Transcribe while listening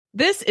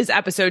This is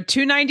episode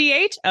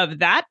 298 of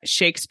That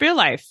Shakespeare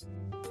Life.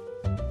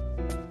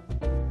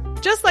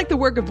 Just like the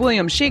work of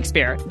William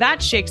Shakespeare,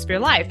 That Shakespeare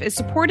Life is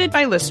supported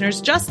by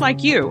listeners just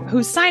like you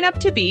who sign up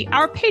to be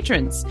our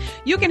patrons.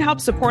 You can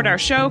help support our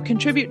show,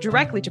 contribute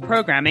directly to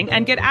programming,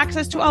 and get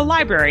access to a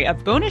library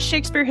of bonus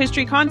Shakespeare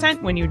history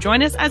content when you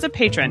join us as a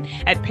patron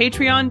at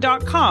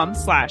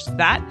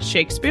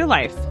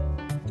patreon.com/thatshakespearelife.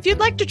 If you'd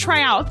like to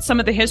try out some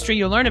of the history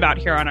you learn about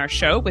here on our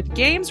show with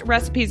games,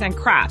 recipes, and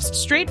crafts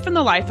straight from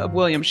the life of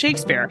William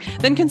Shakespeare,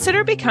 then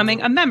consider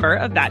becoming a member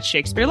of That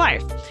Shakespeare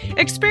Life.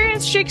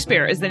 Experience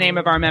Shakespeare is the name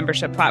of our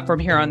membership platform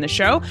here on the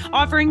show,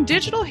 offering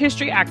digital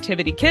history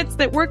activity kits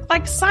that work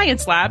like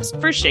science labs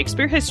for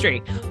Shakespeare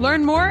history.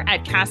 Learn more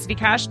at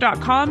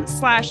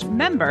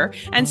CassidyCash.com/member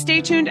and stay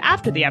tuned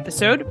after the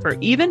episode for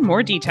even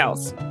more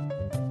details.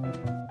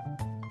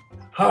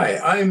 Hi,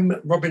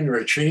 I'm Robin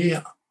Ritchie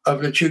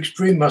of the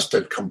Tewkesbury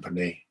Mustard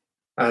Company,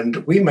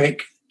 and we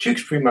make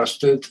Tewkesbury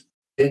mustard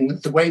in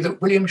the way that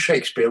William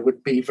Shakespeare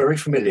would be very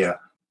familiar.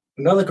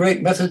 Another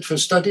great method for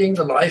studying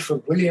the life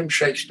of William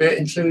Shakespeare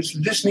includes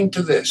listening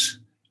to this.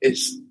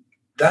 It's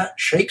That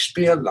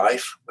Shakespeare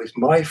Life with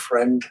my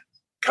friend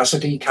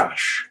Cassidy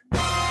Cash.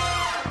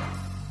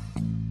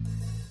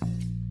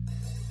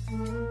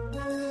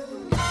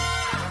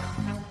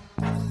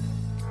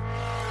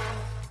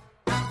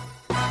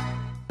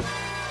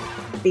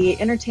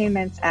 The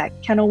entertainments at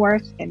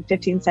Kenilworth in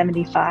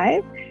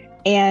 1575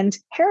 and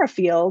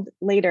Harrowfield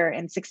later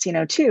in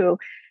 1602,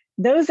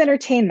 those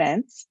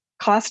entertainments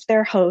cost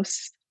their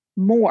hosts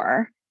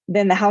more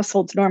than the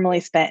households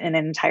normally spent in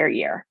an entire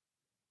year.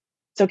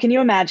 So can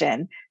you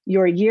imagine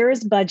your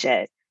year's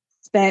budget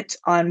spent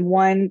on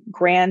one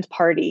grand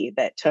party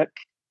that took,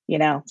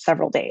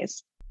 several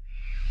days?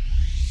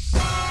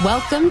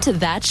 Welcome to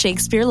That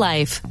Shakespeare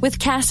Life with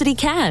Cassidy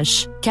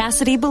Cash.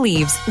 Cassidy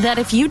believes that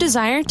if you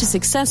desire to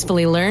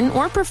successfully learn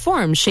or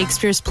perform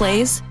Shakespeare's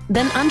plays,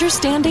 then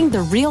understanding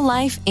the real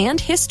life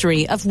and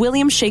history of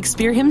William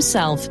Shakespeare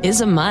himself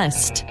is a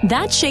must.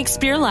 That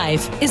Shakespeare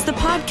Life is the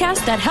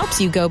podcast that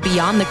helps you go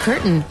beyond the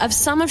curtain of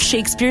some of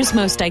Shakespeare's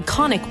most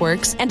iconic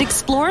works and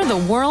explore the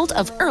world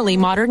of early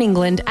modern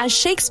England as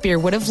Shakespeare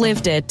would have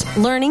lived it,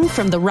 learning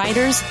from the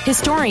writers,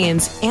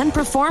 historians, and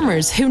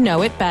performers who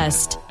know it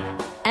best.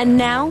 And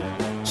now,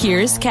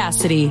 here's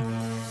Cassidy.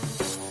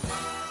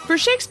 For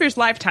Shakespeare's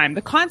lifetime,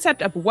 the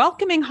concept of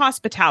welcoming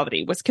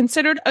hospitality was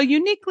considered a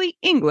uniquely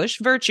English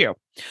virtue.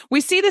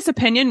 We see this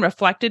opinion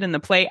reflected in the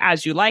play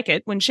As You Like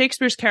It, when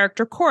Shakespeare's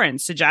character Corin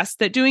suggests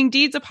that doing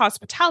deeds of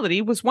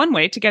hospitality was one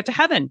way to get to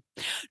heaven.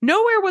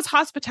 Nowhere was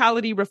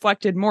hospitality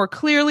reflected more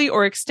clearly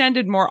or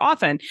extended more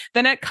often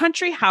than at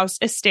country house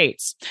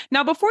estates.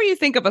 Now, before you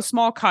think of a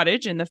small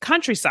cottage in the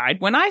countryside,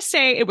 when I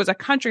say it was a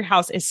country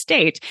house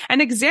estate, an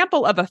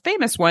example of a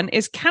famous one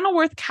is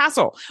Kenilworth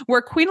Castle,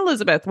 where Queen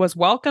Elizabeth was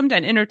welcomed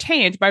and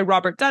entertained by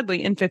Robert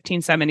Dudley in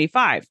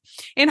 1575.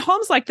 In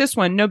homes like this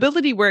one,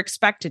 nobility were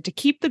expected to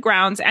keep the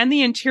grounds and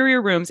the interior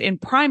rooms in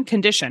prime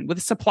condition,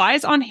 with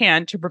supplies on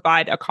hand to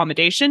provide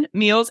accommodation,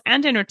 meals,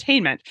 and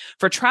entertainment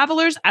for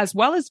travelers as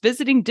well as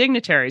visiting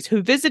dignitaries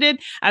who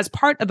visited as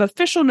part of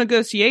official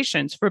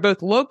negotiations for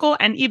both local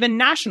and even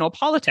national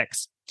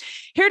politics.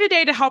 Here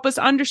today to help us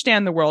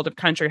understand the world of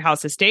country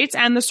house estates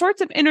and the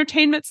sorts of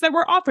entertainments that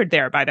were offered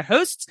there by the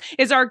hosts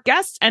is our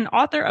guest and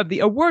author of the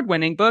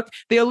award-winning book,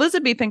 The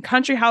Elizabethan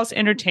Country House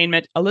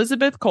Entertainment,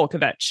 Elizabeth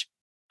Kolkovich.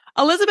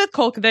 Elizabeth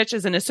Kolkovich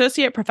is an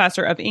associate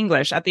professor of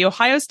English at The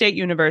Ohio State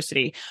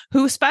University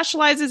who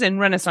specializes in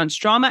Renaissance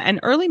drama and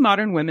early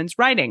modern women's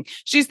writing.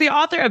 She's the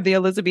author of The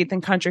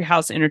Elizabethan Country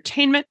House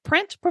Entertainment,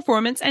 Print,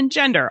 Performance, and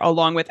Gender,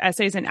 along with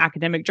essays in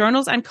academic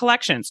journals and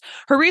collections.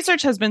 Her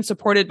research has been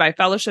supported by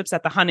fellowships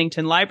at the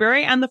Huntington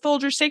Library and the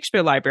Folger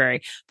Shakespeare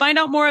Library. Find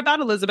out more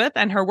about Elizabeth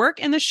and her work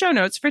in the show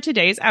notes for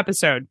today's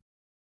episode.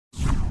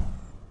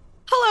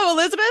 Hello,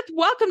 Elizabeth.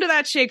 Welcome to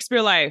That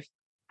Shakespeare Life.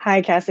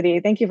 Hi,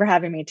 Cassidy. Thank you for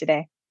having me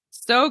today.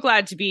 So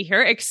glad to be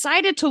here.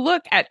 Excited to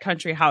look at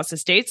country house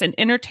estates and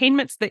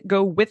entertainments that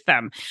go with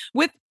them,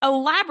 with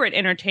elaborate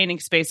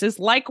entertaining spaces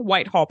like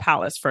Whitehall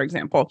Palace, for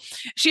example.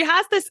 She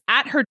has this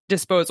at her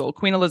disposal,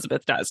 Queen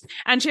Elizabeth does,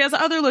 and she has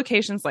other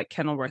locations like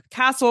Kenilworth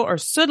Castle or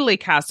Sudeley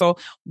Castle.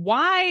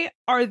 Why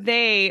are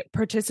they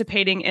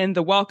participating in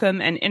the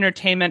welcome and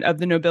entertainment of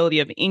the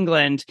nobility of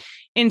England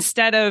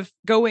instead of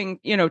going,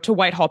 to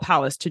Whitehall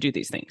Palace to do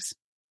these things?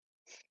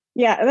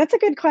 Yeah, that's a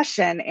good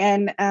question.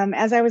 And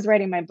as I was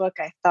writing my book,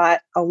 I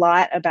thought a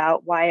lot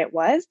about why it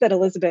was that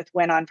Elizabeth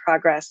went on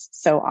progress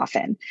so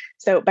often.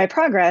 So by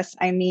progress,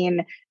 I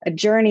mean a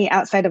journey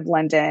outside of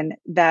London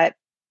that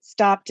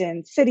stopped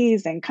in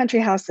cities and country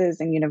houses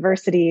and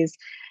universities.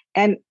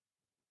 And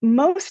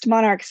most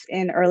monarchs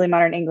in early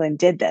modern England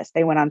did this.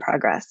 They went on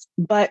progress.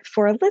 But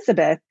for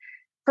Elizabeth,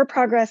 her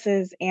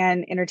progresses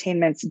and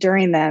entertainments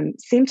during them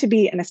seem to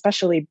be an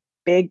especially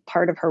big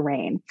part of her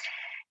reign.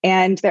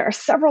 And there are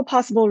several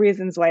possible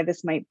reasons why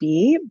this might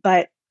be,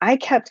 but I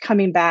kept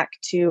coming back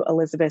to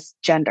Elizabeth's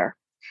gender.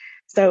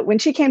 So when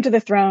she came to the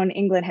throne,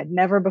 England had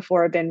never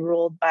before been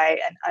ruled by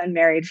an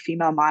unmarried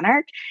female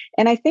monarch.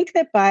 And I think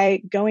that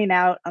by going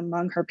out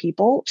among her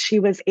people, she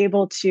was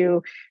able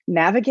to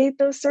navigate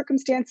those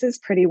circumstances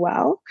pretty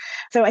well.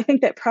 So I think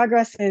that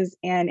progresses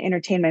and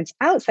entertainments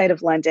outside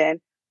of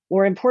London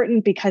were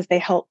important because they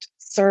helped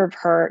serve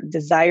her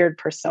desired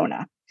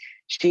persona.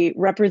 She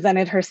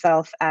represented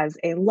herself as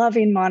a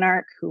loving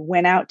monarch who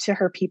went out to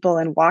her people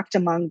and walked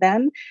among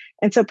them.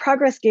 And so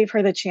progress gave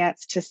her the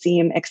chance to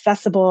seem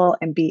accessible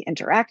and be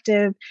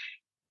interactive.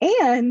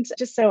 And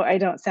just so I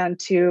don't sound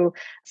too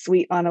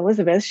sweet on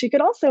Elizabeth, she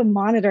could also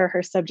monitor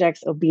her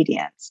subjects'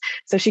 obedience.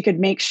 So she could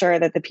make sure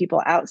that the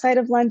people outside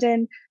of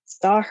London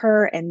saw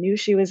her and knew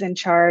she was in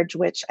charge,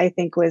 which I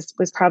think was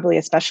probably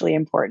especially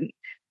important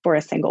for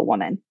a single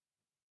woman.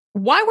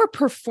 Why were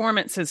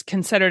performances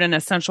considered an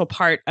essential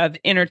part of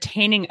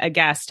entertaining a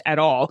guest at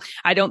all?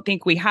 I don't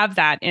think we have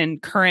that in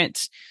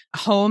current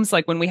homes.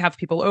 Like when we have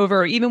people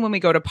over, or even when we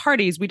go to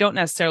parties, we don't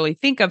necessarily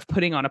think of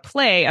putting on a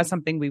play as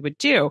something we would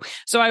do.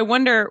 So I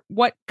wonder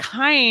what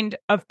kind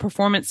of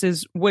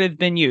performances would have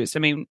been used. I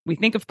mean, we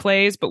think of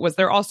plays, but was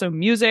there also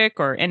music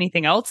or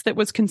anything else that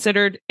was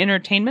considered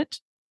entertainment?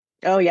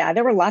 Oh, yeah,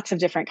 there were lots of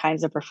different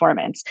kinds of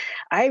performance.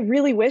 I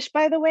really wish,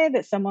 by the way,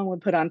 that someone would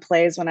put on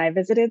plays when I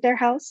visited their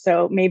house.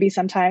 So maybe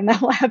sometime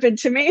that will happen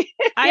to me.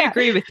 I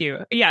agree with you.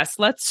 Yes,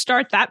 let's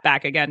start that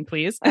back again,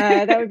 please.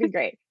 That would be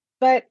great.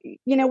 But,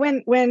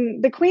 when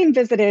the Queen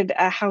visited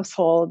a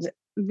household,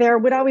 there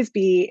would always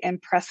be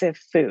impressive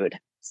food.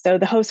 So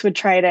the host would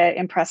try to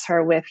impress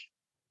her with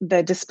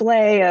the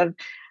display of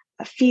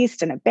a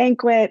feast and a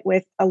banquet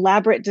with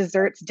elaborate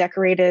desserts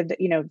decorated,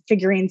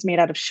 figurines made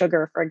out of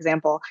sugar, for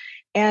example.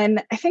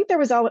 And I think there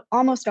was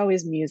almost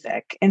always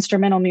music,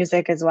 instrumental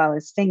music, as well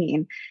as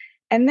singing.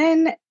 And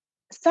then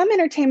some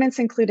entertainments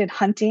included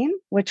hunting,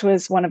 which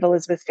was one of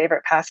Elizabeth's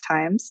favorite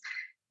pastimes,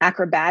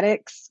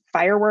 acrobatics,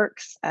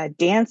 fireworks,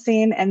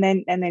 dancing, and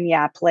then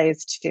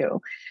plays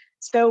too.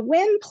 So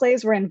when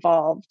plays were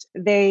involved,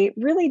 they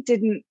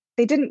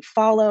didn't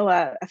follow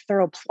a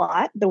thorough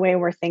plot the way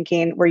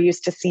we're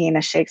used to seeing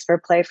a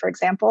Shakespeare play, for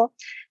example.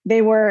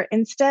 They were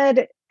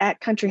instead, at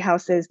country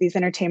houses, these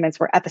entertainments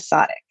were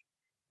episodic.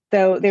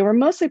 So they were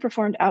mostly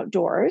performed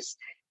outdoors.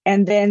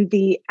 And then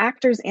the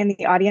actors and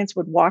the audience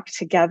would walk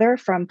together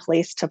from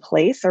place to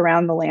place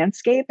around the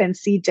landscape and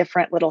see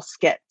different little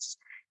skits.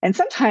 And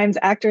sometimes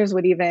actors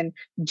would even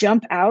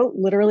jump out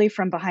literally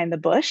from behind the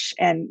bush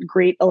and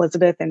greet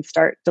Elizabeth and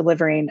start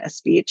delivering a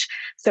speech.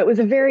 So it was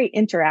a very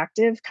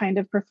interactive kind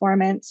of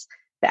performance.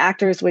 The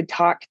actors would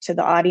talk to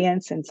the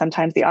audience, and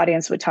sometimes the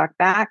audience would talk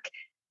back.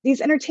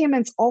 These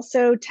entertainments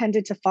also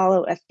tended to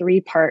follow a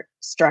 3-part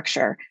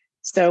structure.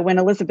 So when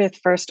Elizabeth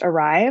first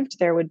arrived,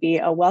 there would be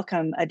a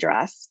welcome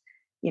address,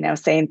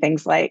 saying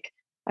things like,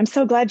 "I'm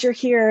so glad you're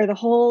here. The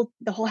whole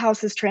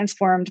house is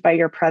transformed by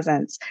your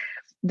presence."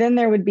 Then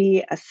there would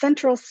be a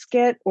central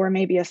skit or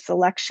maybe a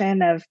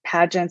selection of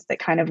pageants that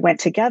kind of went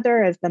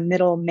together as the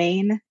middle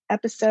main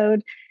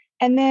episode.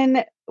 And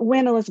then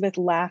when Elizabeth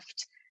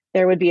left,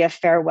 there would be a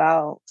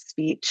farewell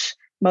speech,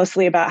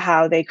 mostly about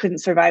how they couldn't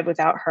survive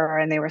without her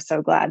and they were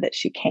so glad that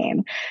she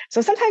came.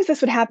 So sometimes this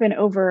would happen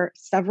over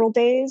several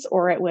days,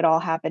 or it would all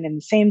happen in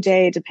the same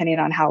day, depending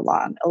on how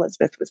long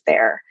Elizabeth was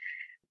there.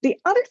 The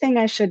other thing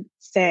I should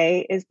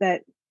say is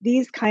that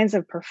these kinds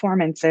of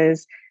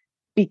performances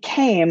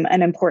became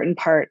an important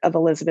part of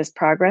Elizabeth's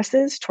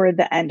progresses toward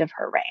the end of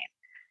her reign.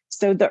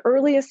 So the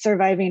earliest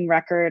surviving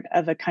record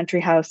of a country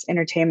house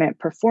entertainment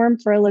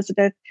performed for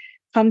Elizabeth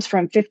comes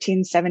from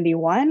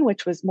 1571,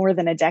 which was more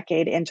than a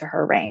decade into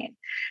her reign.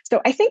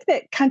 So I think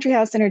that country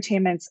house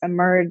entertainments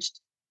emerged,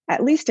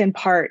 at least in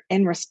part,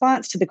 in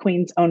response to the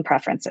Queen's own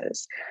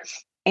preferences.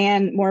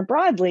 And more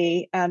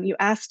broadly, you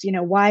asked,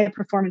 why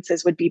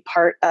performances would be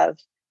part of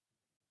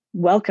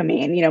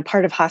welcoming,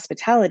 part of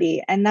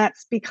hospitality. And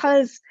that's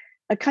because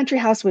a country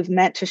house was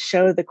meant to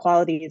show the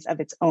qualities of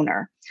its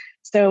owner.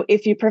 So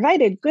if you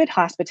provided good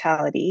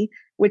hospitality,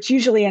 which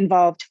usually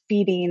involved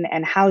feeding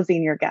and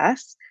housing your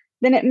guests,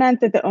 then it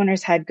meant that the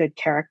owners had good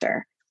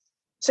character.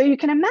 So you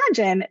can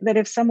imagine that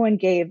if someone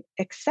gave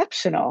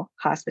exceptional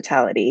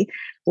hospitality,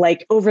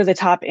 like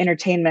over-the-top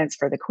entertainments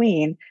for the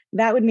Queen,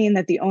 that would mean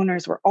that the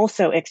owners were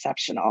also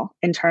exceptional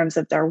in terms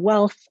of their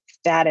wealth,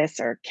 status,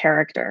 or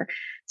character.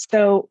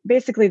 So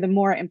basically, the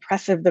more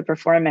impressive the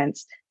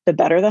performance, the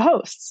better the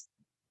hosts.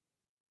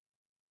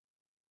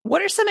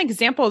 What are some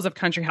examples of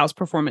country house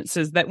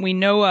performances that we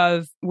know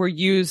of were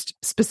used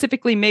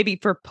specifically maybe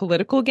for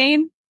political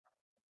gain?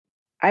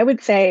 I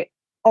would say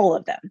all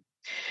of them.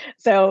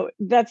 So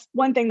that's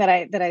one thing that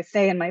I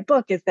say in my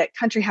book is that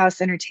country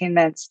house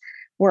entertainments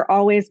were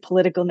always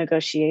political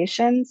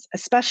negotiations,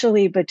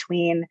 especially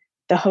between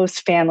the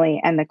host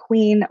family and the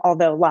Queen,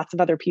 although lots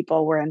of other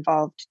people were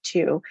involved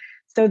too.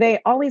 So they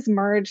always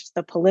merged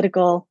the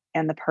political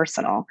and the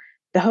personal.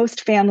 The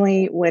host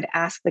family would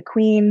ask the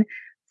Queen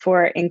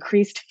for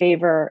increased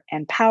favor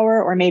and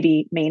power, or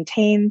maybe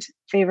maintained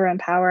favor and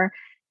power.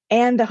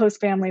 And the host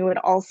family would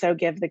also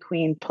give the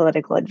Queen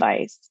political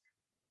advice,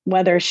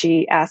 whether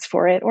she asked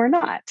for it or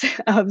not.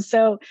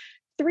 So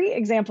three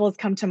examples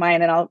come to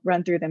mind, and I'll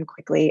run through them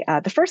quickly.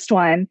 The first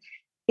one,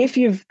 if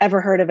you've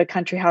ever heard of a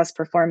country house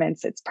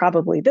performance, it's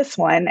probably this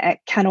one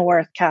at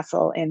Kenilworth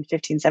Castle in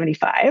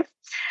 1575.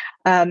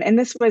 And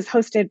this was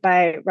hosted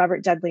by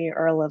Robert Dudley,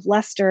 Earl of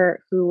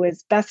Leicester, who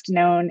was best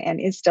known and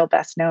is still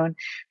best known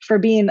for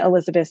being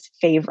Elizabeth's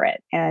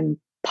favorite and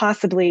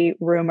possibly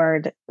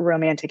rumored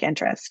romantic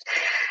interest.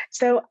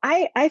 So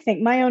I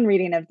think my own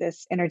reading of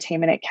this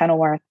entertainment at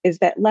Kenilworth is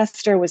that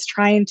Leicester was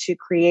trying to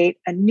create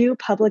a new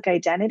public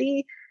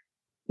identity,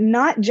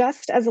 not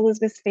just as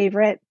Elizabeth's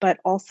favorite, but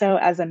also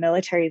as a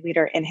military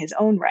leader in his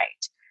own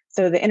right.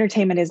 So the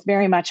entertainment is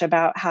very much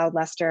about how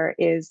Leicester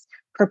is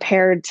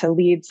prepared to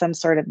lead some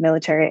sort of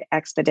military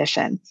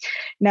expedition.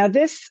 Now,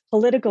 this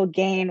political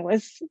gain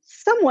was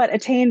somewhat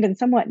attained and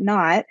somewhat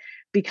not,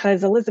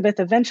 because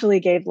Elizabeth eventually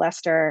gave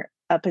Leicester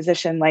a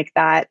position like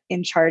that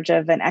in charge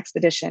of an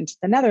expedition to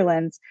the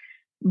Netherlands,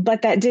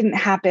 but that didn't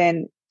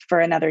happen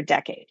for another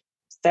decade.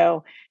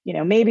 So,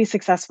 maybe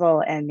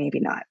successful and maybe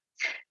not.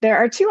 There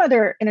are two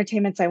other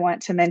entertainments I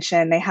want to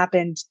mention. They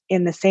happened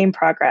in the same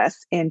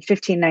progress in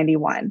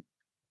 1591.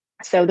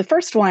 So the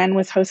first one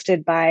was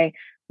hosted by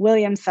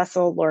William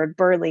Cecil Lord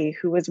Burleigh,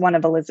 who was one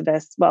of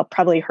Elizabeth's,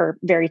 probably her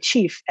very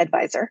chief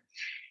advisor.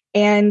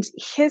 And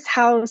his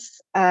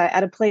house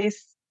at a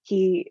place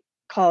he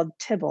called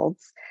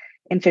Tybald's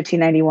in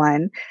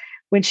 1591,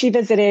 when she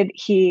visited,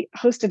 he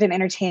hosted an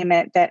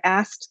entertainment that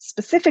asked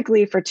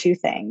specifically for two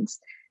things.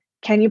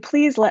 Can you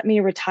please let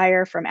me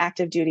retire from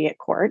active duty at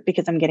court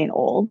because I'm getting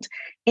old?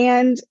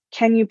 And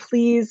can you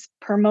please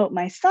promote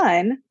my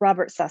son,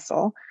 Robert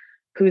Cecil,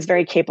 who's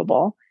very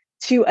capable,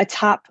 to a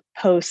top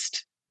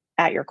post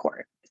at your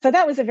court? So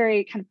that was a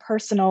very kind of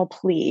personal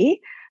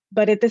plea.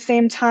 But at the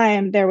same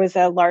time, there was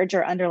a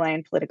larger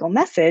underlying political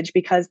message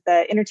because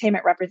the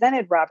entertainment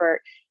represented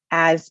Robert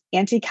as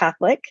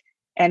anti-Catholic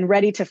and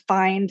ready to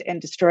find and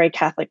destroy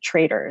Catholic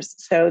traitors.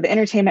 So the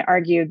entertainment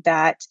argued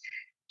that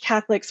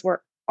Catholics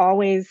were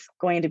always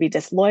going to be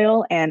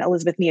disloyal and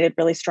Elizabeth needed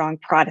really strong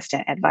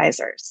Protestant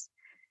advisors.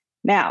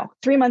 Now,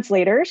 3 months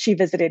later, she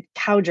visited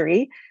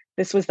Cowdray.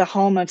 This was the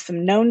home of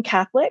some known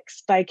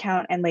Catholics,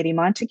 Viscount and Lady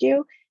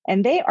Montague,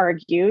 and they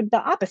argued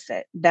the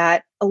opposite,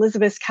 that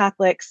Elizabeth's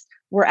Catholics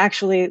were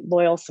actually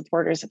loyal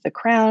supporters of the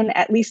crown,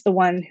 at least the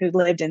one who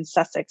lived in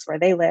Sussex where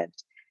they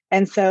lived.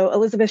 And so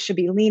Elizabeth should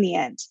be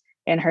lenient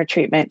in her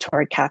treatment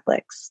toward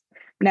Catholics.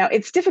 Now,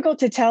 it's difficult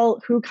to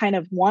tell who kind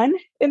of won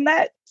in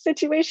that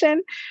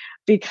situation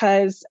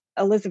because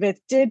Elizabeth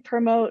did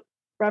promote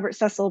Robert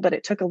Cecil, but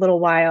it took a little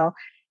while.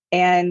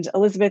 And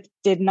Elizabeth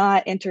did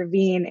not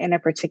intervene in a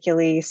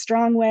particularly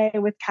strong way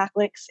with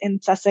Catholics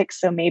in Sussex.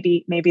 So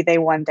maybe they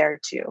won there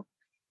too.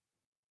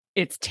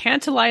 It's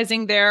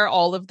tantalizing there,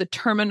 all of the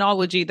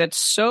terminology that's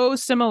so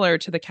similar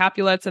to the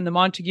Capulets and the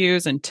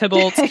Montagues and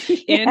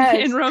Tybalds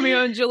Yes. in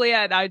Romeo and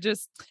Juliet.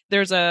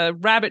 There's a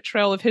rabbit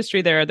trail of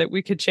history there that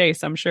we could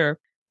chase, I'm sure.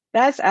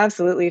 That's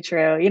absolutely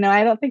true.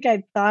 I don't think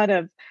I'd thought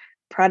of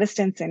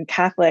Protestants and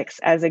Catholics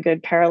as a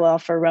good parallel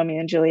for Romeo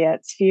and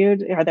Juliet's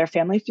feud or their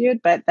family feud,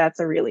 but that's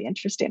a really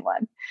interesting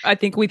one. I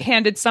think we've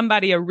handed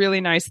somebody a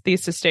really nice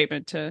thesis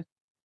statement to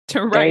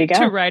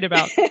write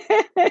about.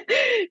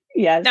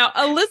 Yes. Now,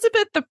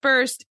 Elizabeth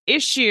I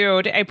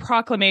issued a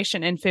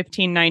proclamation in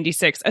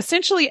 1596,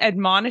 essentially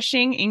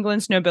admonishing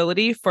England's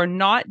nobility for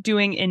not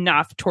doing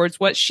enough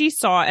towards what she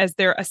saw as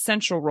their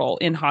essential role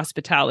in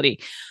hospitality.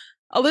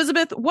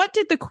 Elizabeth, what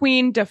did the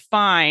Queen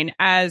define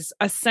as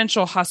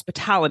essential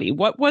hospitality?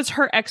 What was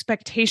her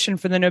expectation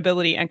for the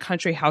nobility and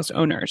country house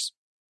owners?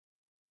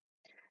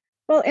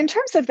 Well, in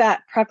terms of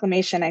that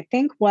proclamation, I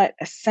think what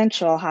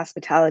essential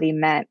hospitality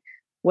meant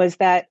was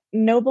that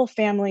noble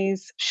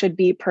families should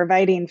be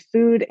providing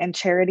food and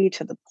charity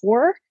to the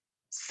poor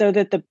so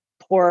that the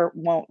poor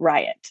won't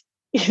riot,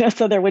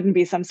 so there wouldn't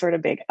be some sort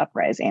of big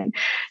uprising.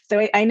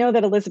 So I know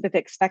that Elizabeth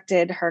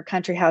expected her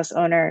country house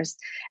owners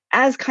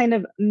as kind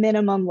of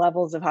minimum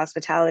levels of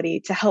hospitality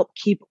to help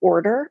keep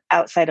order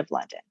outside of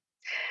London.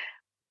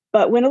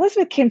 But when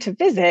Elizabeth came to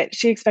visit,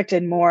 she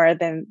expected more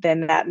than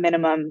that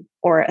minimum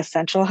or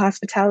essential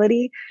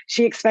hospitality.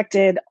 She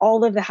expected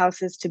all of the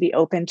houses to be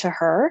open to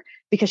her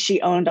because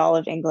she owned all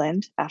of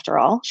England, after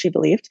all, she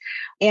believed.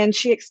 And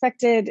she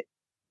expected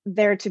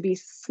there to be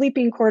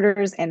sleeping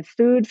quarters and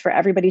food for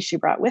everybody she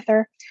brought with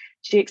her.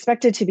 She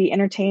expected to be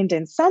entertained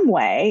in some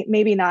way,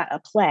 maybe not a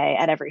play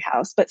at every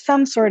house, but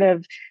some sort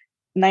of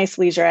nice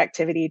leisure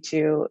activity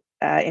to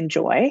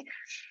enjoy.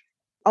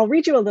 I'll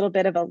read you a little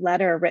bit of a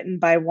letter written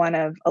by one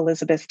of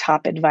Elizabeth's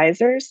top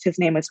advisors. His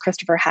name was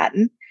Christopher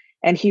Hatton,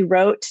 and he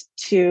wrote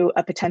to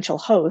a potential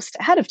host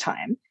ahead of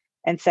time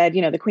and said,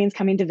 the Queen's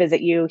coming to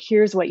visit you.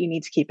 Here's what you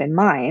need to keep in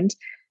mind.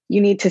 You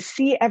need to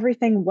see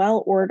everything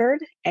well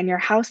ordered and your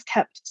house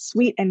kept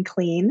sweet and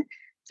clean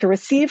to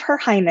receive Her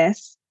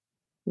Highness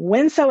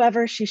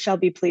whensoever she shall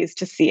be pleased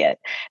to see it.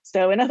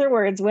 So in other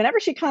words, whenever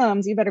she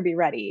comes, you better be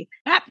ready.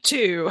 Apt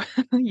to.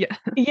 Yeah.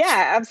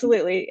 Yeah,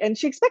 absolutely. And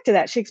she expected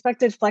that. She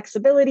expected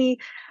flexibility.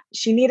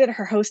 She needed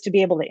her host to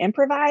be able to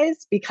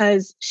improvise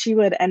because she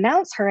would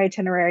announce her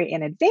itinerary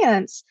in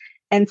advance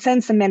and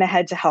send some men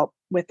ahead to help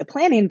with the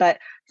planning, but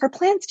her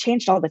plans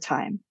changed all the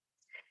time.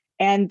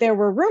 And there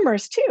were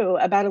rumors too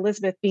about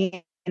Elizabeth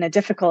being a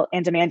difficult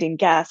and demanding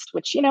guest,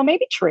 which, may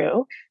be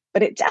true,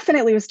 but it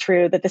definitely was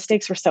true that the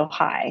stakes were so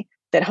high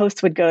that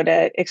hosts would go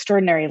to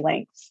extraordinary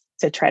lengths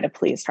to try to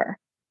please her.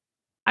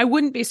 I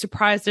wouldn't be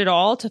surprised at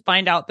all to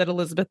find out that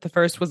Elizabeth I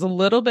was a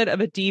little bit of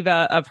a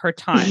diva of her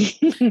time.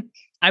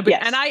 I would,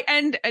 yes.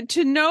 And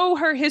to know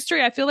her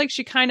history, I feel like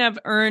she kind of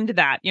earned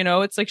that.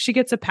 It's like she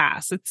gets a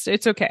pass.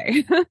 It's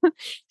okay.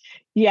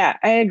 Yeah,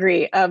 I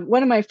agree.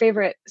 One of my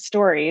favorite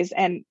stories,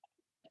 and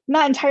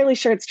not entirely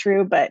sure it's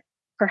true, but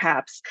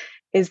perhaps,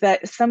 is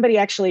that somebody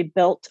actually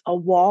built a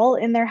wall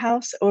in their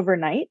house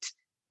overnight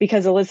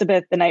because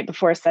Elizabeth the night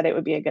before said it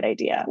would be a good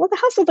idea. Well, the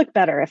house would look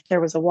better if there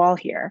was a wall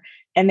here,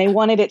 and they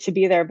wanted it to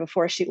be there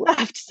before she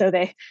left, so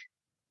they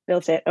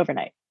built it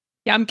overnight.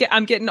 Yeah,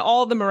 I'm getting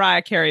all the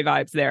Mariah Carey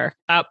vibes there,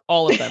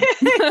 all of them.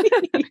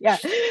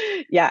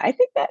 Yeah, I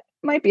think that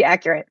might be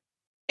accurate.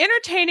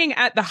 Entertaining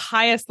at the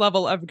highest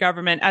level of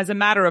government, as a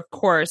matter of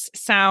course,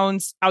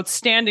 sounds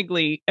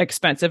outstandingly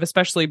expensive,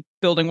 especially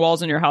building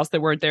walls in your house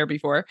that weren't there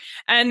before.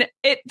 And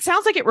it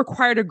sounds like it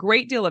required a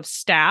great deal of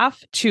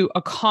staff to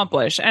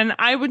accomplish. And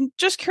I was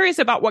just curious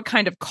about what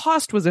kind of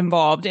cost was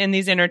involved in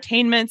these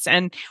entertainments,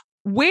 and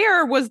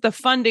where was the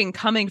funding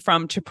coming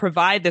from to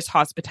provide this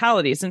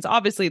hospitality, since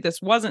obviously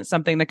this wasn't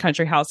something the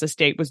Country House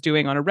Estate was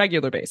doing on a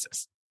regular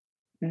basis.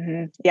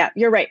 Mm-hmm. Yeah,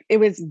 you're right. It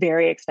was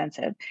very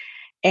expensive.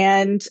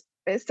 And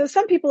so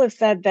some people have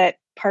said that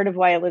part of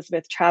why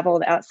Elizabeth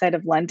traveled outside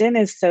of London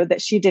is so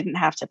that she didn't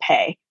have to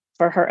pay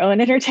for her own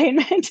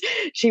entertainment.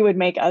 She would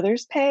make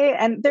others pay.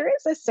 And there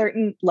is a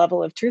certain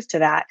level of truth to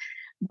that.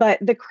 But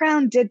the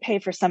crown did pay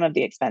for some of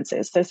the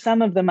expenses. So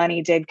some of the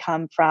money did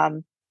come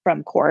from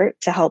court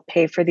to help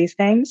pay for these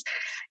things.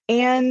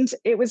 And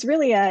it was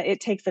really it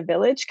takes a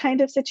village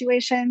kind of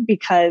situation,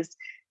 because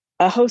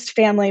a host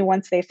family,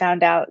 once they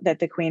found out that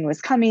the Queen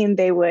was coming,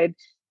 they would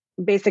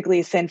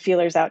basically send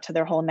feelers out to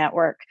their whole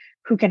network.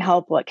 Who can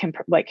help? What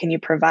can you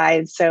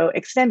provide? So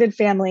extended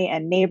family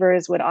and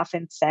neighbors would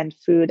often send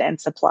food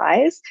and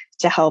supplies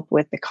to help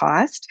with the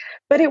cost.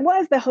 But it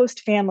was the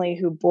host family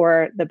who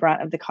bore the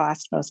brunt of the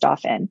cost most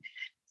often.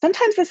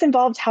 Sometimes this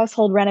involved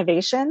household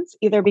renovations,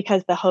 either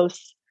because the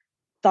hosts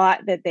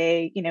thought that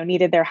they,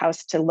 needed their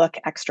house to look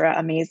extra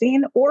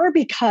amazing, or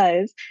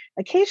because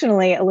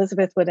occasionally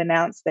Elizabeth would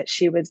announce that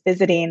she was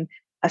visiting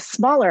a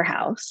smaller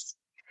house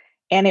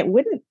and it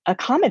wouldn't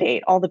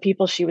accommodate all the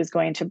people she was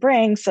going to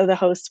bring, so the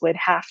hosts would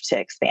have to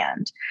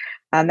expand.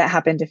 That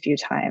happened a few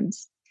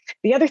times.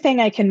 The other thing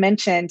I can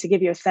mention to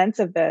give you a sense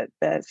of the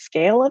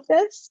scale of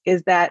this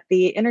is that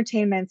the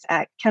entertainments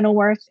at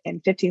Kenilworth in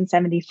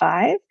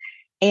 1575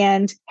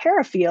 and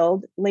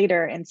Harrowfield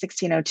later in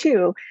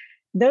 1602,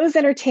 those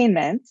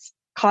entertainments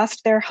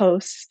cost their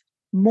hosts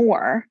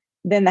more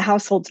than the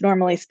households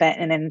normally spent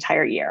in an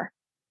entire year.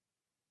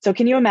 So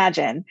can you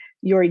imagine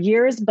your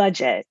year's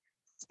budget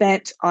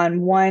spent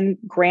on one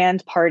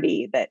grand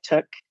party that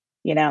took,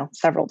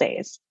 several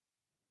days?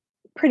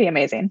 Pretty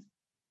amazing.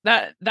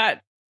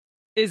 That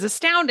is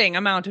astounding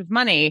amount of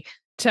money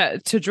to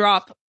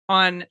drop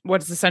on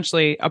what is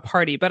essentially a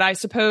party. But I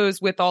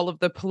suppose with all of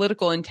the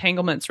political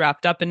entanglements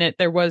wrapped up in it,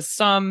 there was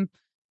some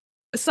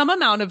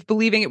amount of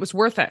believing it was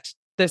worth it.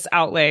 This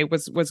outlay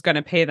was going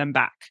to pay them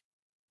back.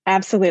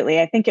 Absolutely.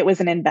 I think it was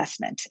an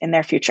investment in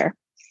their future.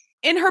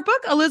 In her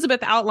book,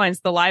 Elizabeth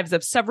outlines the lives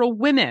of several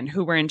women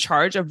who were in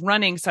charge of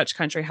running such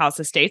country house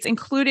estates,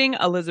 including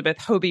Elizabeth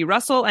Hoby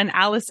Russell and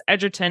Alice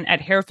Egerton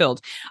at Harefield.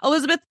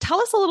 Elizabeth,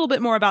 tell us a little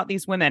bit more about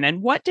these women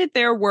and what did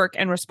their work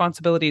and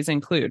responsibilities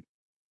include?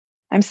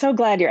 I'm so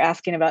glad you're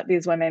asking about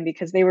these women,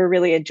 because they were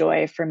really a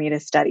joy for me to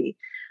study.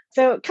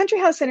 So country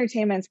house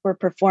entertainments were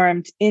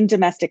performed in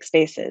domestic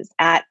spaces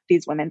at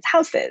these women's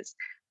houses.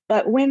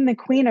 But when the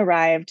Queen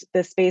arrived,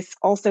 the space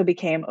also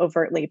became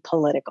overtly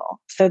political.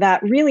 So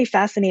that really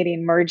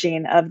fascinating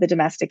merging of the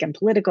domestic and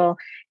political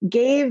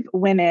gave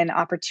women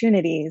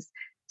opportunities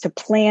to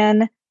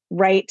plan,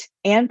 write,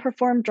 and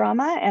perform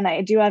drama. And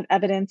I do have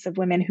evidence of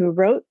women who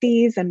wrote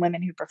these and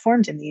women who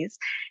performed in these.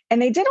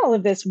 And they did all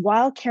of this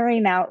while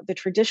carrying out the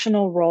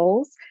traditional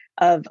roles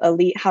of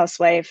elite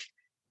housewife,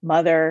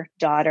 mother,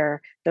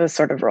 daughter, those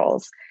sort of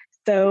roles.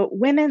 So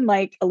women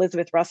like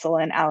Elizabeth Russell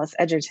and Alice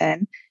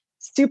Egerton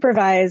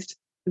supervised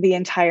the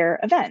entire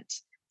event.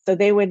 So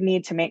they would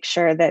need to make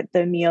sure that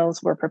the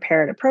meals were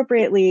prepared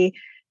appropriately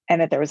and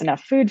that there was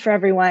enough food for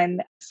everyone.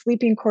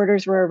 Sleeping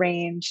quarters were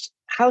arranged,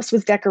 house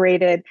was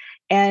decorated,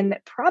 and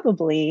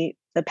probably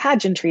the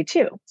pageantry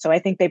too. So I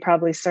think they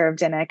probably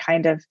served in a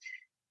kind of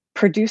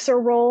producer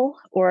role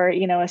or,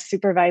 a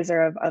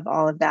supervisor of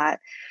all of that.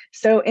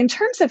 So in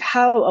terms of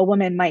how a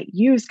woman might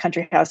use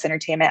country house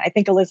entertainment, I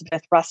think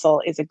Elizabeth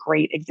Russell is a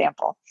great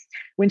example.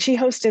 When she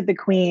hosted the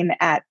Queen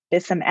at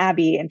Bisham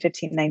Abbey in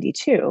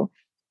 1592,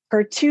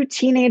 her two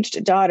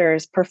teenaged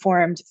daughters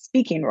performed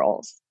speaking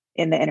roles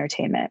in the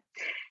entertainment.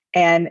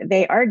 And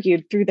they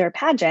argued through their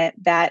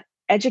pageant that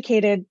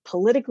educated,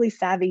 politically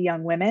savvy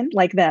young women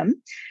like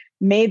them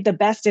made the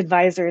best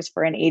advisors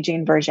for an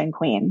aging virgin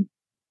queen.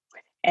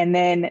 And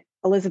then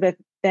Elizabeth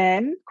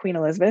then Queen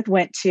Elizabeth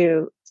went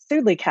to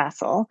Sudeley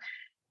Castle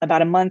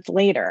about a month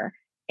later.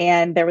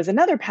 And there was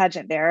another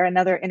pageant there,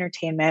 another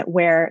entertainment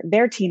where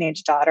their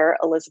teenage daughter,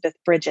 Elizabeth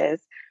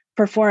Bridges,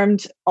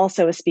 performed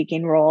also a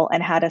speaking role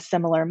and had a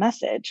similar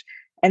message.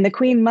 And the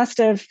Queen must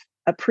have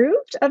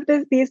approved of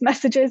these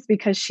messages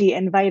because she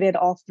invited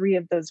all three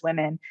of those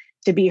women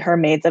to be her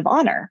maids of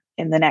honor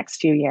in the next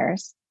few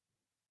years.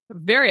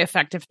 Very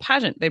effective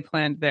pageant they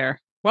planned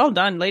there. Well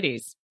done,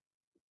 ladies.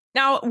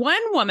 Now,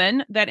 one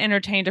woman that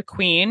entertained a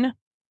queen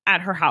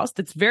at her house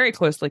that's very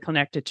closely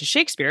connected to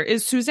Shakespeare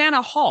is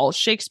Susanna Hall,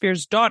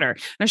 Shakespeare's daughter.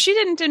 Now, she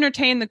didn't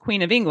entertain the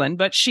Queen of England,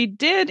 but she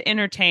did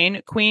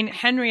entertain Queen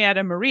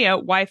Henrietta Maria,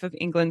 wife of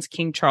England's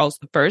King Charles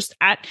I,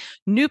 at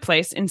New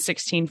Place in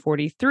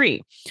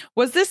 1643.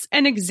 Was this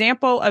an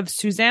example of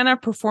Susanna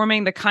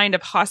performing the kind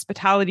of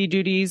hospitality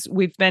duties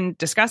we've been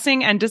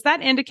discussing? And does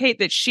that indicate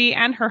that she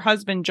and her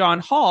husband,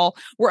 John Hall,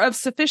 were of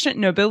sufficient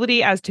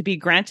nobility as to be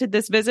granted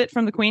this visit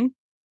from the Queen?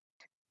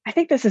 I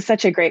think this is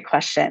such a great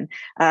question.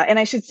 And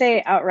I should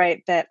say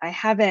outright that I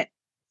haven't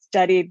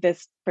studied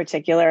this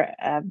particular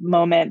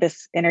moment,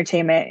 this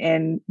entertainment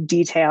in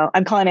detail.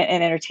 I'm calling it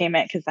an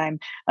entertainment because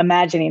I'm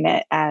imagining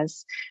it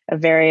as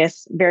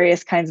various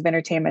kinds of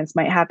entertainments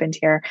might happen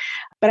here.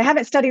 But I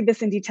haven't studied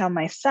this in detail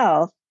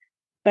myself.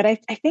 But I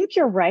think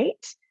you're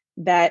right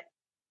that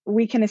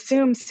we can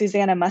assume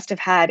Susanna must have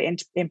had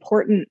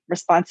important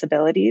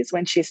responsibilities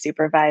when she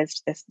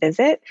supervised this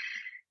visit.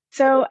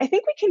 So I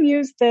think we can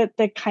use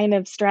the kind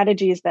of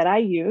strategies that I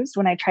used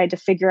when I tried to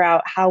figure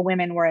out how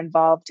women were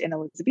involved in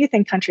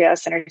Elizabethan country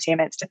house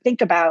entertainments to think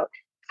about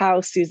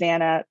how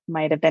Susanna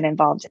might have been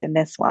involved in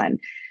this one.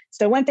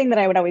 So one thing that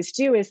I would always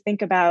do is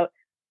think about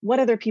what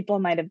other people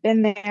might have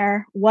been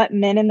there, what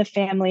men in the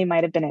family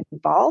might have been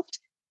involved.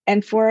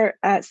 And for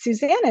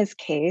Susanna's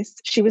case,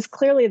 she was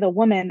clearly the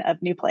woman of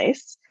New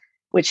Place,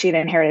 which she'd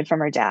inherited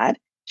from her dad.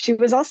 She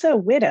was also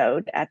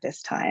widowed at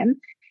this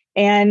time.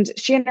 And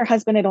she and her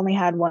husband had only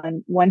had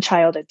one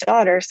child, a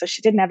daughter, so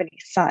she didn't have any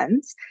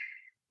sons.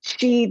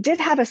 She did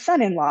have a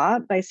son-in-law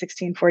by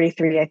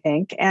 1643, I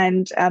think,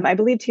 and I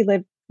believed he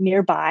lived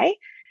nearby,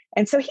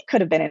 and so he could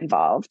have been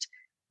involved.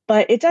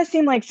 But it does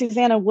seem like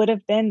Susanna would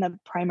have been the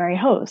primary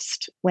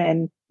host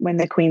when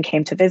the Queen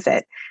came to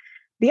visit.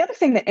 The other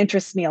thing that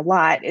interests me a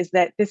lot is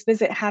that this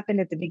visit happened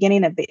at the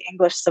beginning of the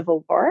English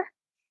Civil War.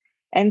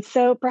 And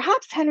so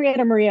perhaps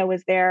Henrietta Maria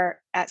was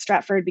there at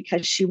Stratford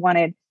because she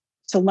wanted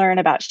to learn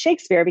about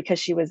Shakespeare because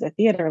she was a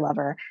theater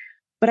lover.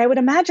 But I would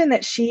imagine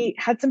that she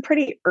had some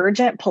pretty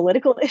urgent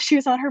political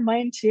issues on her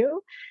mind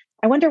too.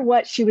 I wonder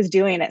what she was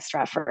doing at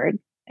Stratford.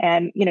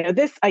 And,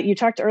 this, you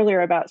talked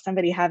earlier about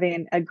somebody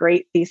having a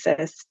great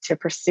thesis to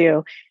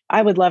pursue.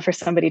 I would love for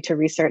somebody to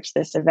research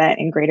this event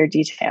in greater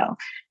detail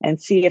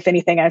and see if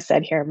anything I've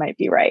said here might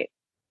be right.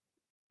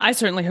 I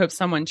certainly hope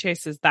someone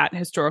chases that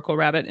historical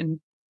rabbit and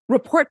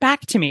report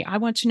back to me. I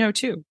want to know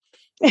too.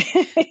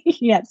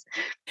 Yes.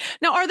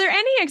 Now, are there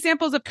any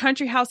examples of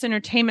country house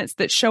entertainments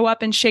that show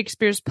up in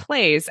Shakespeare's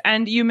plays?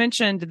 And you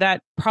mentioned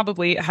that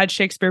probably had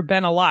Shakespeare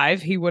been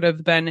alive, he would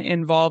have been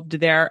involved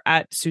there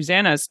at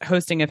Susanna's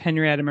hosting of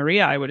Henrietta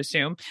Maria, I would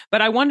assume.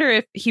 But I wonder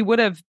if he would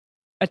have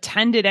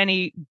attended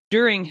any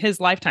during his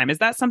lifetime. Is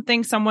that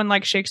something someone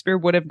like Shakespeare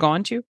would have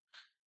gone to?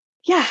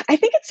 Yeah, I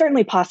think it's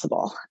certainly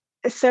possible.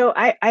 So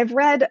I've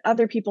read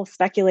other people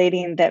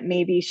speculating that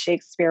maybe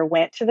Shakespeare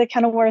went to the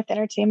Kenilworth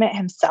entertainment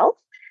himself.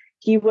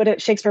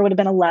 Shakespeare would have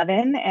been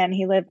 11 and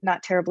he lived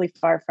not terribly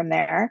far from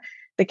there.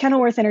 The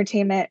Kenilworth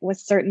entertainment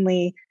was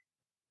certainly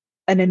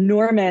an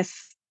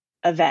enormous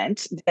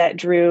event that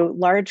drew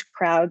large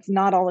crowds,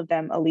 not all of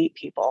them elite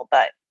people,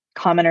 but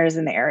commoners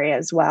in the area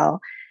as well.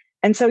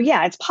 And so,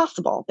 yeah, it's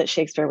possible that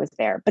Shakespeare was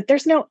there, but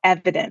there's no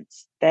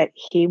evidence that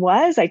he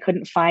was. I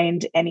couldn't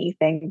find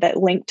anything that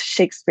linked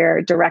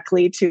Shakespeare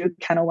directly to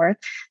Kenilworth,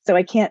 so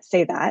I can't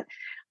say that.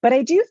 But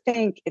I do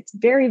think it's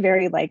very,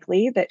 very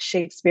likely that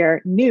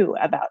Shakespeare knew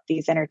about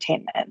these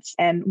entertainments.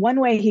 And one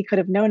way he could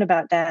have known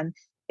about them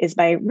is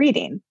by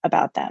reading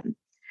about them.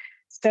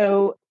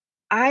 So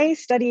I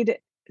studied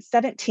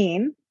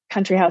 17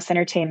 country house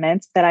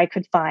entertainments that I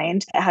could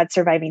find that had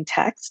surviving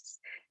texts.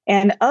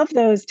 And of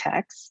those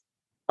texts,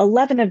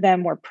 11 of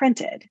them were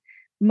printed.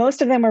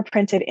 Most of them were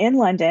printed in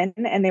London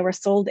and they were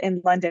sold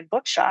in London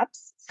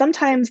bookshops,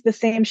 sometimes the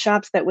same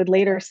shops that would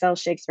later sell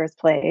Shakespeare's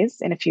plays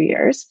in a few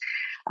years.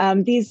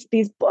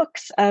 These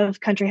books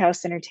of country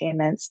house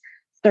entertainments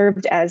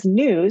served as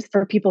news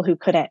for people who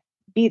couldn't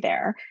be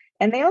there.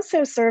 And they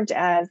also served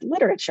as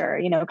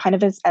literature, kind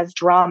of as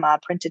drama,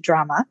 printed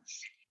drama.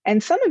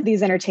 And some of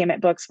these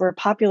entertainment books were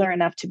popular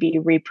enough to be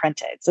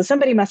reprinted. So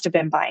somebody must have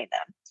been buying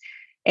them.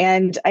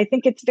 And I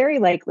think it's very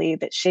likely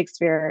that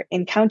Shakespeare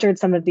encountered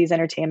some of these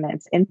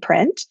entertainments in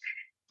print.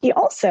 He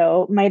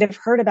also might have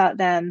heard about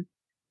them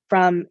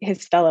from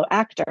his fellow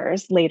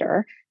actors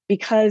later,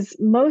 because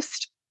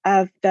most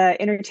of the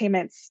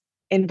entertainments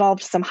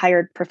involved some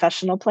hired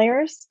professional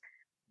players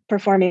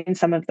performing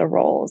some of the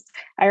roles.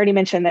 I already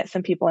mentioned that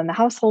some people in the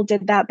household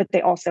did that, but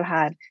they also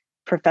had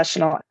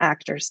professional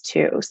actors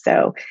too.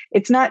 So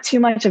it's not too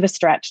much of a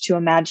stretch to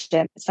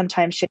imagine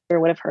sometimes Shakespeare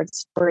would have heard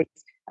stories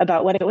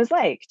about what it was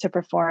like to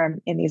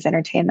perform in these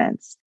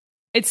entertainments.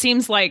 It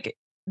seems like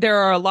there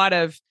are a lot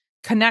of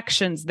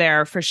connections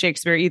there for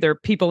Shakespeare, either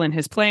people in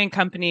his playing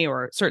company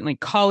or certainly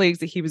colleagues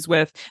that he was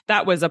with.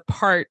 That was a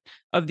part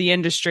of the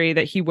industry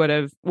that he would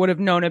have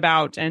known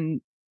about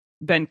and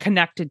been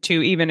connected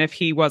to, even if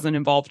he wasn't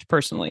involved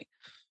personally.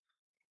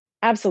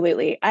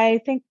 Absolutely. I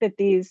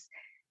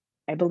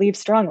believe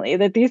strongly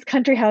that these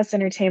country house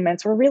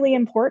entertainments were really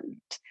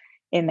important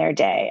in their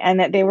day and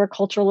that they were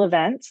cultural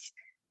events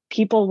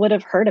people would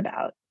have heard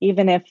about,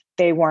 even if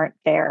they weren't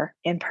there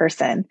in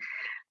person.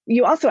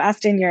 You also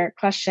asked in your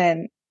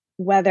question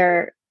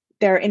whether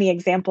there are any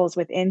examples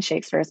within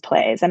Shakespeare's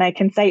plays, and I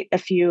can cite a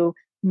few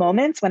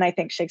moments when I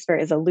think Shakespeare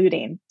is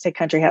alluding to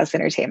country house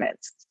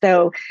entertainments.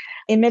 So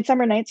in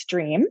Midsummer Night's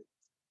Dream,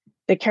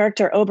 the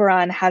character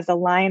Oberon has a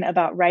line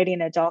about riding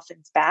a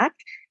dolphin's back,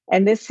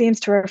 and this seems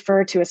to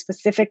refer to a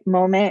specific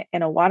moment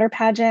in a water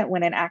pageant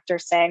when an actor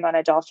sang on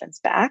a dolphin's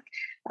back,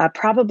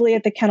 probably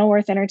at the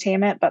Kenilworth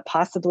Entertainment, but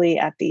possibly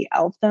at the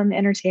Eltham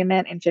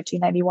Entertainment in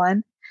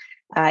 1591.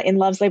 In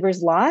Love's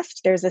Labour's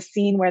Lost, there's a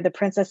scene where the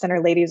princess and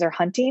her ladies are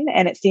hunting,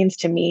 and it seems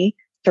to me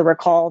to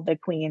recall the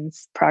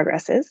Queen's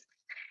progresses.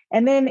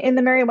 And then in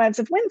The Merry Wives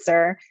of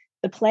Windsor,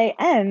 the play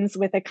ends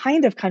with a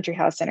kind of country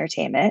house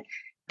entertainment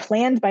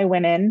planned by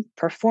women,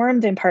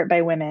 performed in part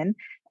by women,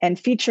 and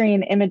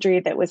featuring imagery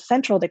that was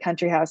central to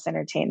country house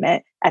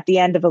entertainment at the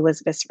end of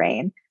Elizabeth's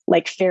reign,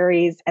 like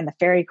fairies and the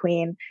Fairy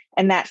Queen.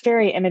 And that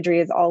fairy imagery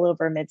is all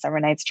over Midsummer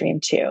Night's Dream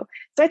too.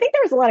 So I think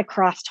there was a lot of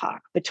crosstalk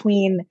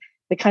between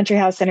the country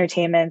house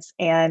entertainments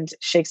and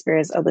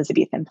Shakespeare's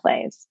Elizabethan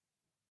plays.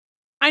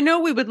 I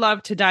know we would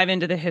love to dive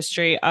into the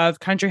history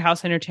of country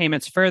house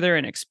entertainments further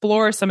and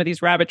explore some of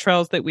these rabbit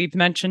trails that we've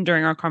mentioned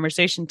during our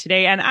conversation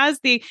today. And as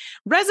the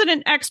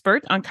resident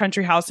expert on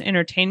country house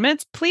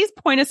entertainments, please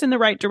point us in the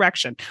right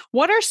direction.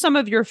 What are some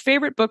of your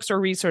favorite books or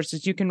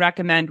resources you can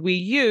recommend we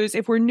use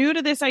if we're new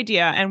to this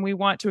idea and we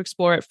want to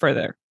explore it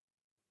further?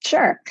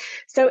 Sure.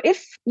 So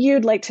if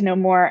you'd like to know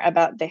more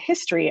about the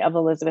history of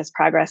Elizabeth's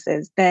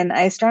progresses, then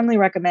I strongly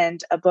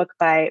recommend a book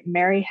by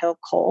Mary Hill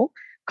Cole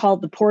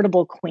called The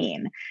Portable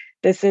Queen.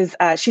 This is,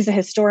 she's a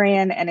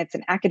historian, and it's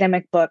an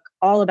academic book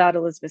all about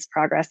Elizabeth's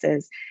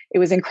progresses. It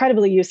was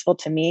incredibly useful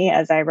to me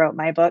as I wrote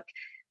my book.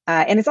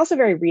 And it's also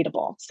very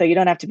readable, so you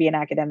don't have to be an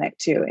academic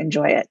to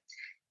enjoy it.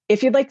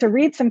 If you'd like to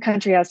read some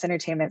country house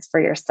entertainments for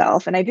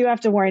yourself, and I do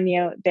have to warn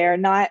you, they're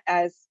not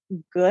as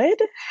good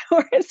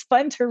or as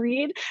fun to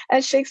read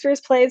as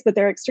Shakespeare's plays, but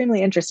they're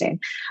extremely interesting.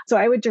 So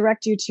I would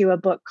direct you to a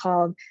book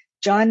called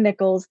John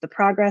Nichols' The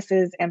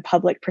Progresses and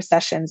Public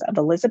Processions of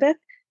Elizabeth,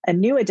 a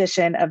new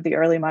edition of the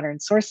early modern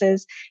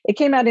sources. It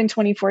came out in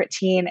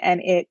 2014, and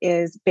it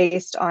is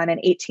based on an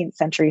 18th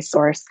century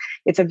source.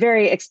 It's a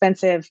very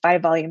expensive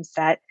 5-volume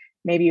set.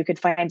 Maybe you could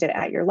find it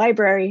at your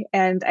library.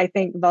 And I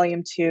think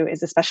volume 2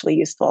 is especially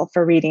useful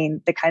for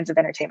reading the kinds of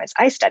entertainments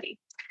I study.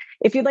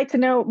 If you'd like to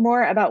know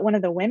more about one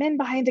of the women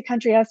behind a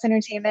country house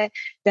entertainment,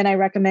 then I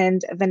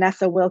recommend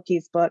Vanessa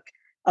Wilke's book,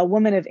 A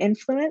Woman of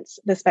Influence,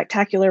 The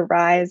Spectacular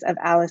Rise of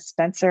Alice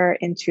Spencer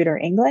in Tudor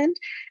England.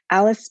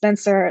 Alice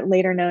Spencer,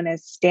 later known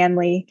as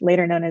Stanley,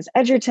 later known as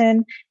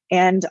Egerton,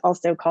 and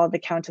also called the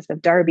Countess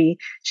of Derby.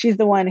 She's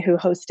the one who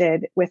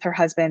hosted with her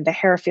husband the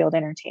Harefield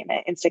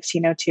Entertainment in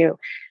 1602.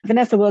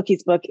 Vanessa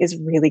Wilke's book is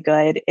really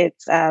good.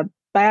 It's a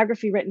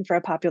biography written for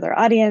a popular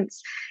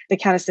audience. The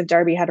Countess of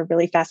Derby had a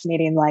really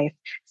fascinating life,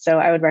 so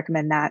I would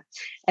recommend that.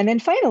 And then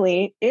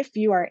finally, if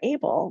you are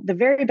able, the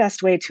very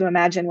best way to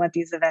imagine what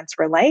these events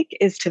were like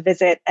is to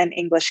visit an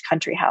English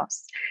country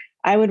house.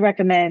 I would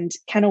recommend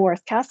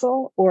Kenilworth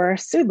Castle or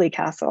Sudeley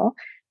Castle,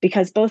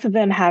 because both of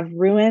them have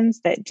ruins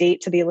that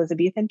date to the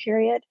Elizabethan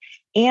period.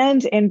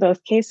 And in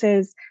both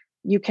cases,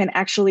 you can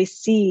actually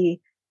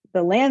see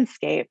the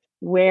landscape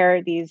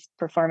where these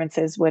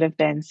performances would have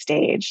been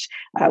staged,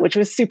 which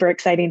was super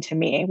exciting to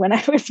me when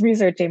I was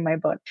researching my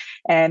book.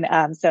 And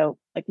so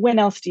when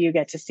else do you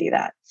get to see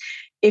that?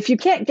 If you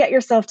can't get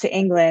yourself to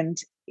England,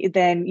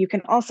 then you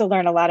can also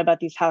learn a lot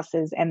about these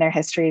houses and their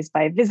histories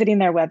by visiting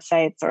their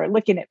websites or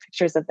looking at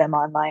pictures of them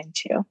online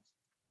too.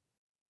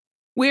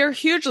 We are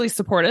hugely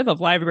supportive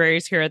of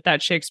libraries here at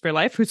That Shakespeare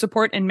Life, who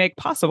support and make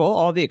possible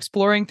all the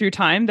exploring through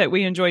time that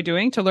we enjoy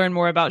doing to learn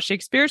more about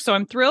Shakespeare. So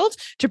I'm thrilled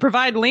to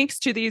provide links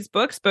to these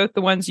books, both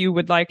the ones you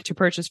would like to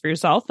purchase for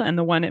yourself and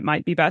the one it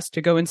might be best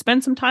to go and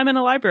spend some time in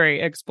a library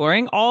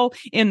exploring, all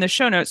in the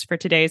show notes for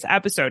today's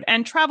episode.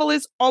 And travel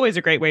is always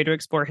a great way to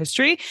explore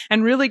history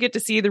and really get to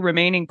see the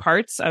remaining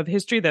parts of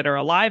history that are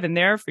alive and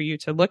there for you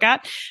to look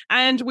at.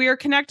 And we are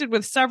connected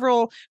with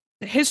several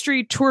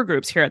history tour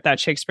groups here at That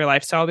Shakespeare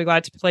Life. So I'll be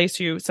glad to place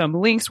you some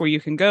links where you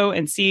can go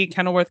and see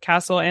Kenilworth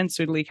Castle and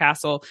Sudeley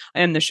Castle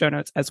in the show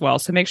notes as well.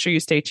 So make sure you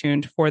stay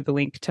tuned for the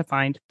link to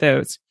find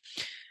those.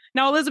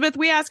 Now, Elizabeth,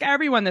 we ask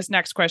everyone this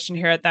next question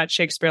here at That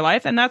Shakespeare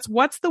Life, and that's,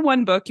 what's the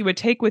one book you would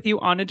take with you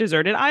on a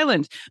deserted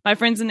island? My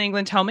friends in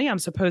England tell me I'm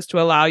supposed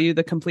to allow you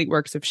the complete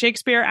works of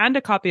Shakespeare and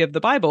a copy of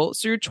the Bible,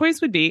 so your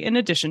choice would be in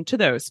addition to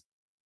those.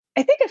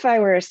 I think if I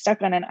were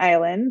stuck on an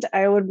island,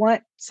 I would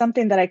want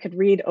something that I could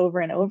read over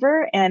and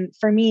over. And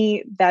for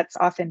me, that's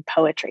often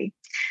poetry.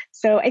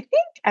 So I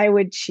think I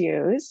would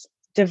choose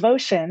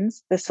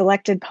Devotions, the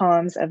selected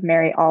poems of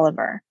Mary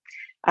Oliver.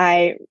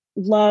 I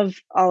love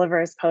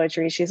Oliver's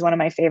poetry. She's one of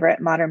my favorite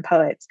modern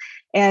poets.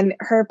 And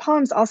her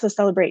poems also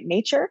celebrate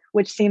nature,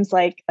 which seems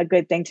like a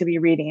good thing to be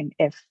reading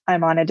if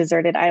I'm on a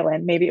deserted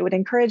island. Maybe it would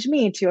encourage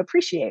me to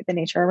appreciate the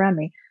nature around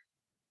me.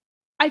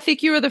 I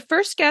think you were the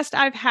first guest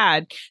I've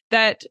had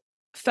that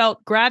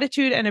felt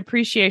gratitude and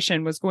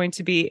appreciation was going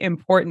to be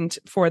important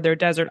for their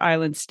desert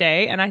island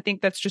stay. And I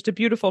think that's just a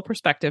beautiful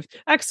perspective.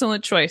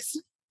 Excellent choice.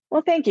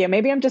 Well, thank you.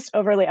 Maybe I'm just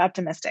overly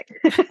optimistic.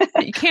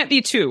 You can't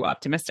be too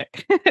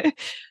optimistic.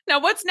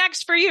 Now, what's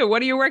next for you?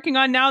 What are you working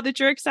on now that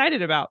you're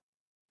excited about?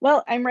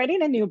 Well, I'm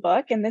writing a new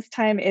book, and this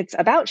time it's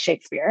about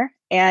Shakespeare,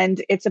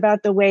 and it's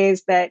about the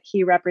ways that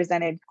he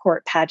represented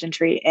court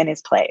pageantry in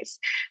his plays.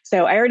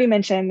 So I already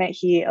mentioned that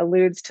he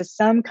alludes to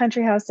some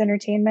country house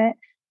entertainment,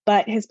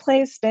 but his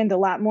plays spend a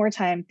lot more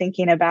time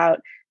thinking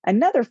about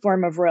another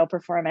form of royal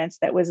performance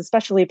that was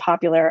especially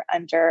popular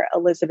under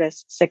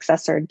Elizabeth's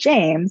successor,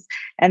 James,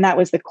 and that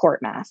was the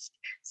court mask.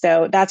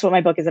 So that's what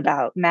my book is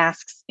about,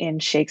 masks in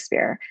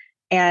Shakespeare.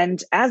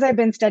 And as I've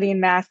been studying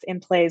masks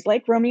in plays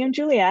like Romeo and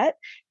Juliet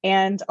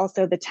and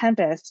also The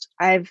Tempest,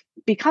 I've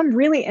become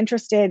really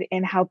interested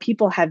in how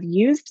people have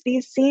used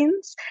these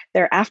scenes,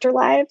 their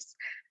afterlives.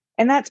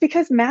 And that's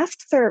because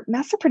masks are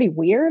pretty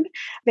weird.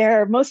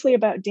 They're mostly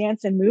about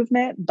dance and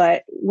movement,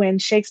 but when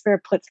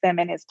Shakespeare puts them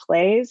in his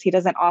plays, he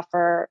doesn't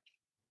offer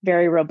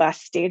very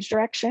robust stage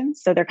direction.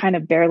 So they're kind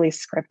of barely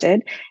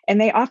scripted. And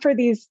they offer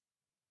these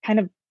kind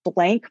of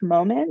blank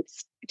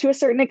moments to a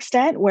certain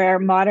extent where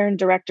modern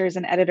directors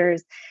and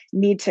editors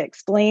need to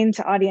explain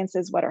to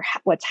audiences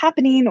what's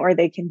happening, or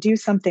they can do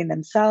something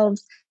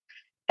themselves.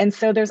 And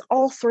so there's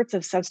all sorts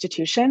of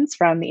substitutions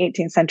from the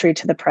 18th century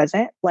to the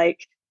present,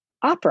 like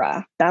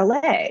opera,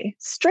 ballet,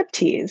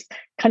 striptease,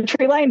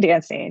 country line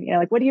dancing.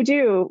 Like what do you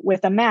do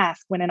with a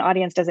mask when an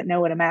audience doesn't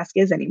know what a mask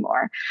is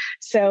anymore?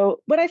 So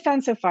what I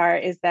found so far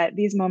is that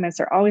these moments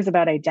are always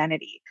about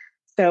identity.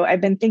 So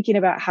I've been thinking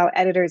about how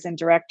editors and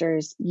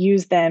directors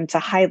use them to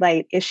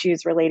highlight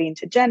issues relating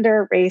to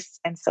gender,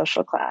 race, and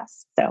social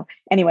class. So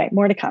anyway,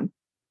 more to come.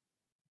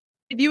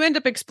 If you end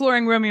up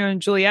exploring Romeo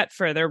and Juliet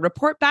further,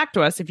 report back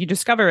to us if you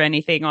discover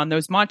anything on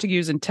those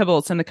Montagues and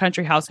Tybalts and the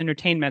country house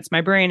entertainments. My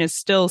brain is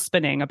still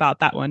spinning about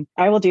that one.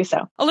 I will do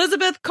so.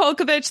 Elizabeth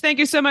Kolkovich, thank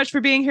you so much for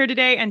being here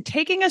today and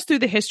taking us through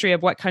the history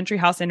of what country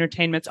house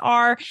entertainments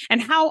are and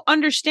how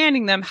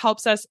understanding them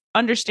helps us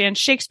understand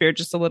Shakespeare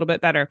just a little bit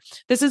better.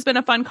 This has been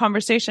a fun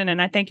conversation,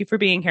 and I thank you for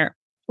being here.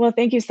 Well,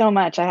 thank you so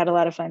much. I had a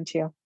lot of fun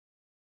too.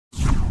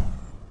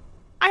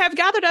 I have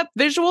gathered up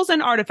visuals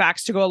and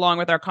artifacts to go along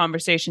with our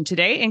conversation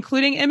today,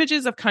 including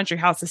images of country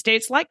house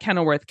estates like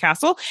Kenilworth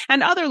Castle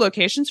and other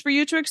locations for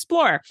you to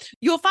explore.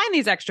 You'll find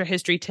these extra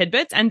history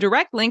tidbits and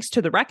direct links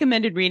to the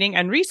recommended reading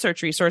and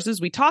research resources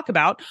we talk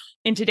about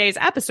in today's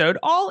episode,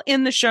 all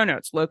in the show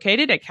notes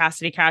located at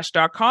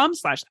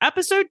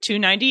CassidyCash.com/episode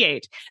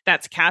 298.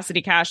 That's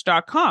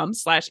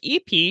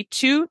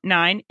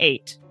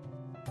CassidyCash.com/EP298.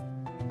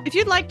 If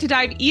you'd like to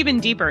dive even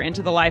deeper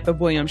into the life of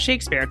William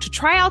Shakespeare, to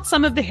try out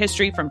some of the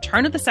history from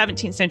turn of the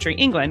 17th century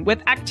England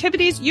with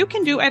activities you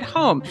can do at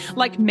home,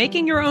 like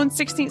making your own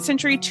 16th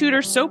century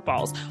Tudor soap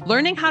balls,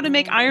 learning how to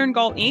make iron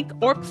gall ink,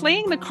 or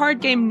playing the card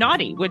game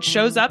Naughty, which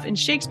shows up in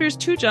Shakespeare's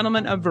Two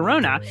Gentlemen of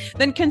Verona,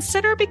 then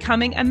consider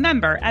becoming a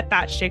member at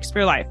That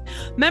Shakespeare Life.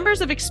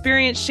 Members of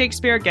Experienced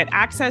Shakespeare get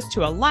access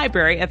to a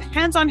library of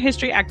hands-on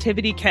history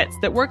activity kits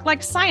that work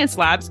like science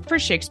labs for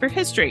Shakespeare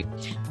history.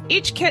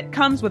 Each kit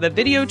comes with a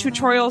video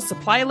tutorial,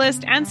 supply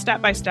list, and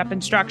step-by-step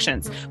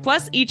instructions.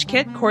 Plus, each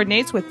kit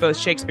coordinates with both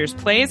Shakespeare's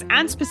plays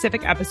and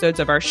specific episodes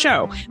of our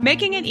show,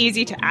 making it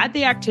easy to add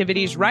the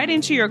activities right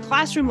into your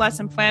classroom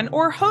lesson plan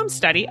or home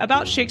study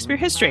about Shakespeare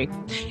history.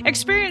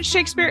 Experience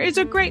Shakespeare is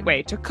a great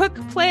way to cook,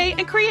 play,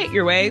 and create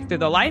your way through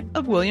the life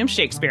of William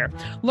Shakespeare.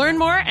 Learn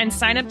more and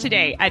sign up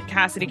today at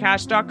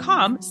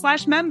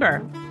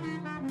CassidyCash.com/member.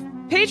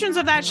 Patrons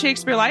of That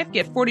Shakespeare Life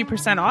get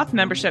 40% off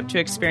membership to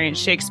Experience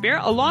Shakespeare,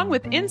 along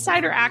with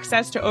insider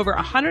access to over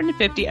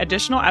 150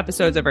 additional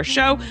episodes of our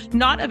show,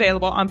 not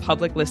available on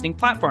public listening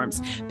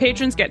platforms.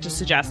 Patrons get to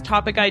suggest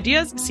topic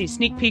ideas, see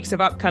sneak peeks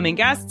of upcoming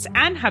guests,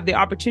 and have the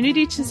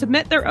opportunity to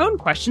submit their own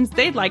questions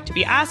they'd like to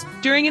be asked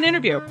during an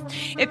interview.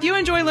 If you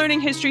enjoy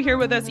learning history here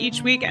with us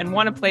each week and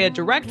want to play a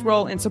direct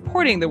role in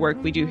supporting the work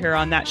we do here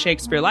on That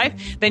Shakespeare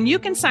Life, then you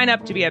can sign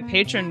up to be a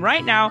patron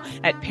right now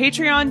at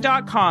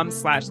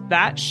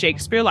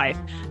patreon.com/thatshakespearelife.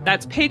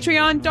 That's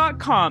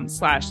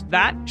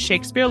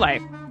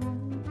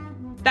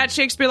patreon.com/thatshakespearelife. That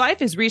Shakespeare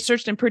Life is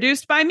researched and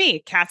produced by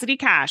me, Cassidy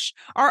Cash.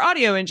 Our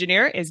audio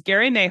engineer is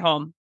Gary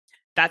Mayholm.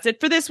 That's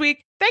it for this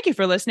week. Thank you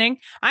for listening.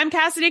 I'm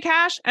Cassidy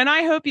Cash, and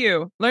I hope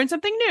you learned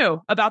something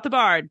new about the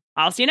Bard.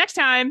 I'll see you next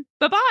time.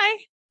 Bye-bye.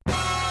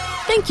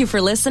 Thank you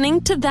for listening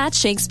to That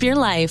Shakespeare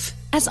Life.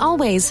 As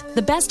always,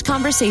 the best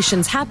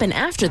conversations happen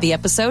after the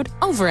episode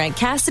over at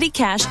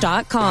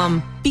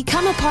CassidyCash.com.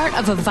 Become a part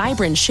of a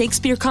vibrant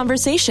Shakespeare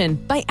conversation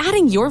by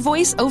adding your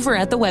voice over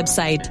at the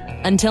website.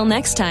 Until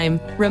next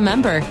time,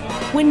 remember,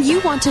 when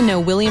you want to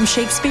know William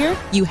Shakespeare,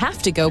 you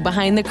have to go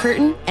behind the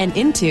curtain and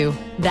into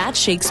That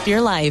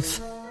Shakespeare Life.